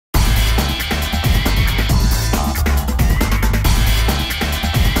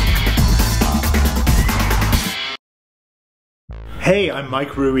Hey, I'm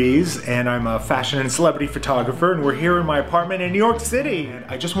Mike Ruiz, and I'm a fashion and celebrity photographer, and we're here in my apartment in New York City. And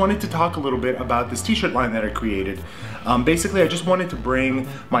I just wanted to talk a little bit about this t-shirt line that I created. Basically, I just wanted to bring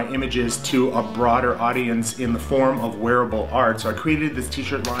my images to a broader audience in the form of wearable art. So I created this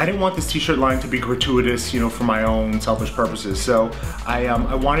t-shirt line. I didn't want this t-shirt line to be gratuitous, for my own selfish purposes. So I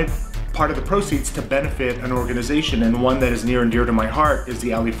wanted part of the proceeds to benefit an organization, and one that is near and dear to my heart is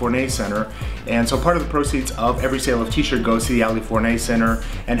the Ali Fournet Center. And so part of the proceeds of every sale of t-shirt goes to the Ali Fournet Center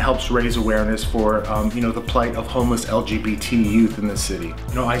and helps raise awareness for the plight of homeless LGBT youth in this city.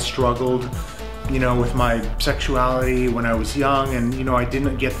 I struggled with my sexuality when I was young, and I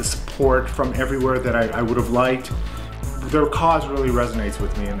didn't get the support from everywhere that I would have liked. Their cause really resonates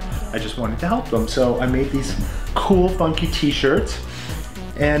with me, and I just wanted to help them. So I made these cool, funky t-shirts.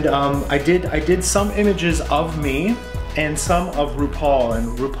 And I did some images of me and some of RuPaul,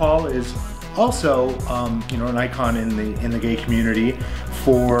 and RuPaul is also an icon in the gay community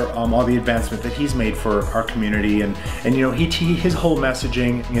for all the advancement that he's made for our community, and his whole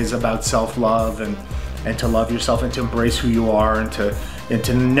messaging is about self-love and to love yourself and to embrace who you are and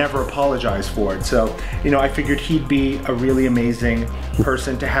to never apologize for it. So I figured he'd be a really amazing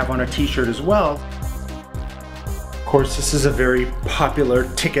person to have on a t-shirt as well. Of course, this is a very popular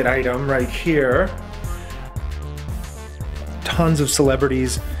ticket item right here. Tons of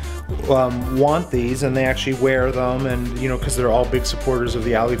celebrities want these, and they actually wear them, and because they're all big supporters of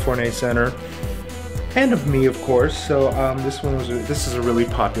the Ali Fournet Center and of me, of course. So this is a really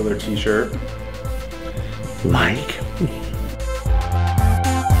popular t-shirt. Mike.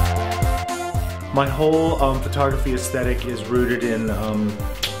 My whole photography aesthetic is rooted in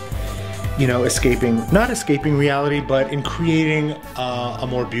not escaping reality, but in creating a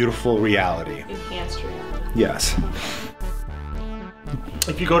more beautiful reality. Enhanced reality. Yes.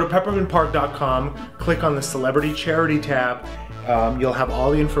 If you go to peppermintpark.com, click on the Celebrity Charity tab, you'll have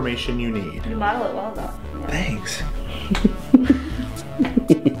all the information you need. You model it well, though. Yeah. Thanks.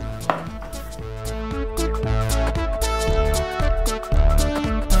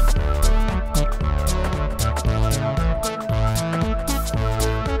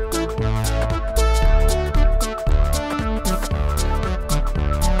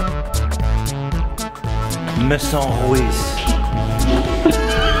 Ruiz.